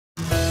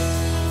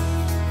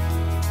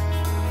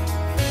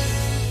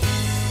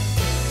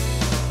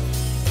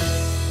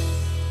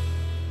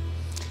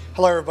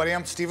Hello everybody,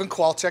 I'm Stephen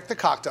Kowalczuk, the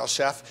cocktail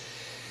chef.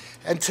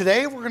 And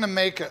today we're going to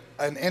make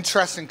an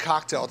interesting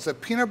cocktail. It's a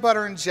peanut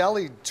butter and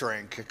jelly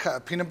drink, a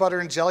peanut butter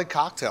and jelly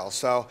cocktail.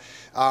 So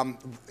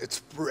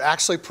it's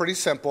actually pretty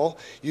simple.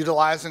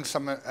 Utilizing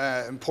some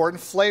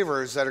important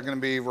flavors that are going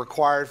to be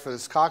required for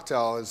this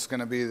cocktail is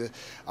going to be the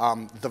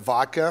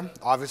vodka,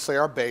 obviously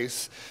our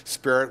base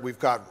spirit. We've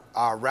got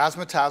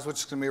razzmatazz, which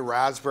is going to be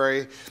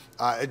raspberry,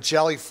 a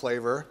jelly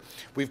flavor.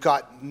 We've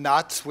got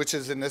nuts, which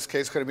is in this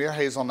case going to be a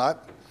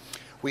hazelnut.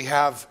 We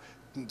have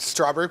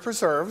strawberry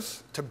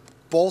preserves to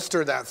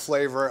bolster that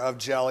flavor of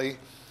jelly.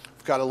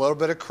 We've got a little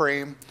bit of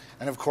cream,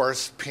 and of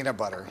course, peanut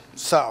butter.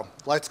 So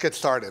let's get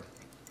started.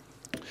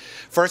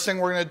 First thing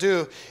we're going to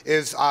do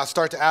is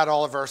start to add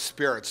all of our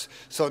spirits.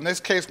 So in this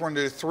case, we're going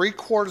to do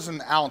 3/4 of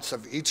an ounce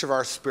of each of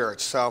our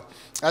spirits. So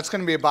that's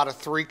going to be about a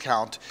 3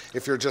 count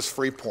if you're just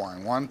free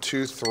pouring. 1,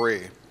 2,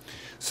 3.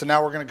 So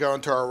now we're going to go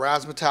into our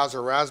razzmatazz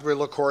or raspberry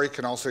liqueur. You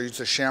can also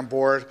use a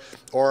Chambord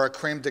or a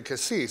creme de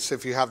cassis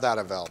if you have that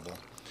available.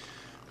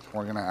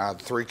 We're going to add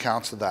 3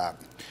 counts of that.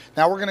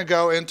 Now we're going to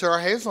go into our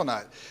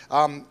hazelnut.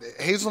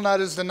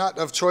 Hazelnut is the nut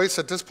of choice.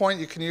 At this point,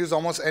 you can use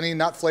almost any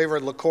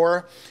nut-flavored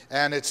liqueur,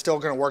 and it's still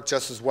going to work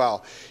just as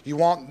well. You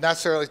won't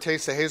necessarily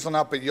taste the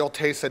hazelnut, but you'll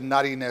taste a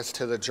nuttiness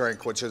to the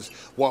drink, which is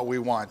what we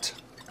want.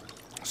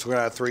 So we're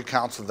going to add 3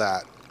 counts of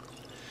that.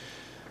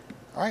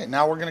 All right,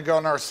 now we're going to go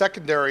into our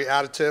secondary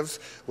additives,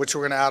 which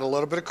we're going to add a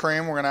little bit of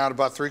cream. We're going to add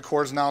about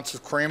 3/4 of an ounce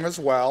of cream as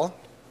well.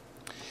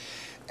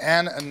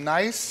 And a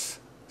nice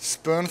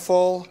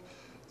spoonful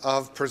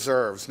of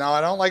preserves. Now,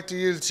 I don't like to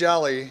use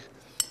jelly.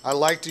 I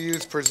like to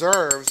use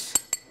preserves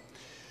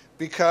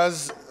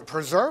because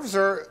preserves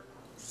are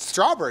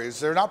strawberries.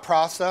 They're not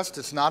processed.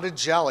 It's not a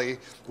jelly,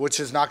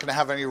 which is not going to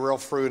have any real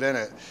fruit in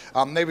it.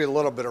 Maybe a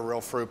little bit of real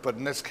fruit, but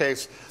in this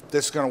case,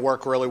 this is going to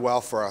work really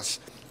well for us.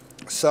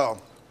 So,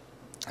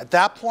 at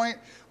that point,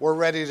 we're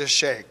ready to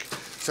shake.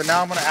 So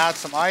now I'm going to add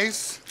some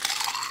ice.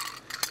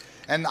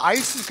 And the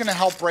ice is going to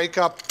help break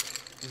up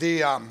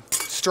the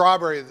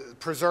strawberry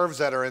preserves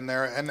that are in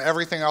there, and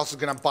everything else is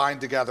going to bind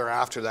together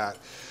after that.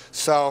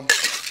 So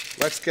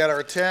let's get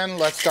our tin.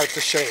 Let's start to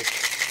shake.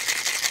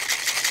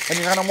 And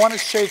you're going to want to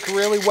shake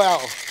really well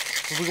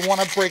because we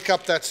want to break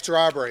up that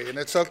strawberry. And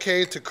it's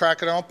okay to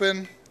crack it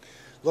open.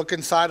 Look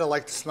inside. I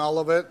like to smell a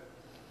little bit.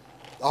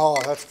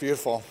 Oh, that's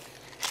beautiful.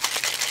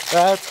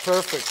 That's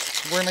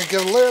perfect. We're going to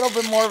give a little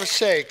bit more of a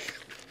shake.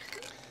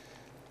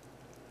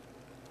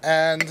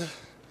 And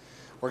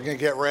we're going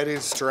to get ready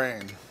to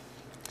strain.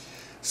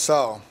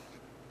 So,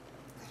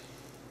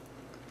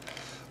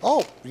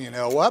 oh, you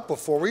know what?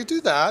 Before we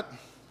do that,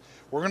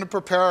 we're going to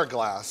prepare our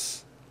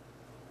glass.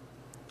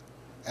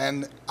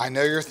 And I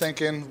know you're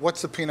thinking,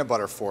 what's the peanut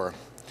butter for?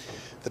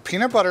 The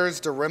peanut butter is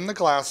to rim the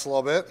glass a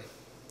little bit.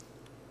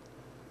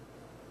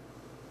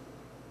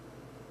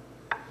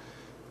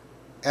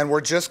 And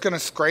we're just going to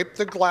scrape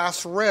the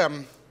glass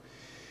rim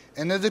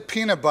into the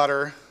peanut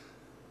butter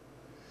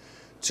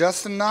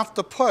just enough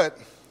to put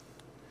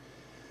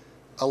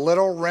a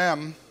little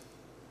rim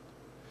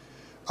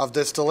of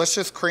this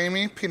delicious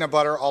creamy peanut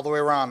butter all the way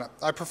around it.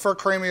 I prefer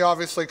creamy,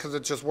 obviously, because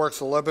it just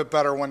works a little bit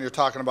better when you're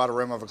talking about a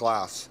rim of a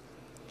glass.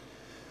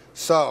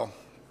 So,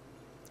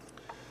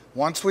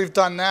 once we've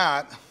done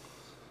that,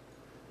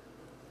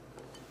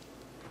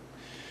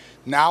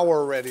 now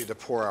we're ready to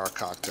pour our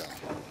cocktail.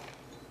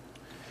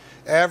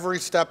 Every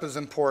step is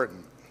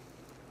important.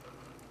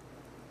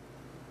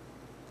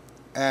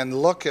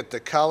 And look at the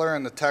color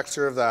and the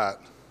texture of that.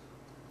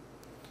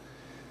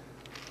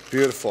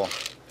 Beautiful.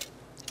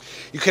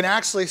 You can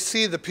actually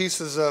see the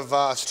pieces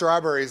of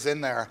strawberries in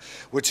there,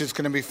 which is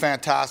going to be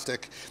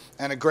fantastic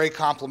and a great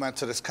complement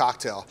to this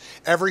cocktail.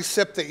 Every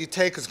sip that you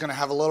take is going to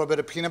have a little bit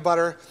of peanut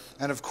butter,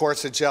 and of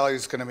course the jelly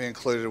is going to be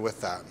included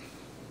with that.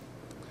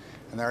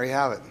 And there you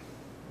have it.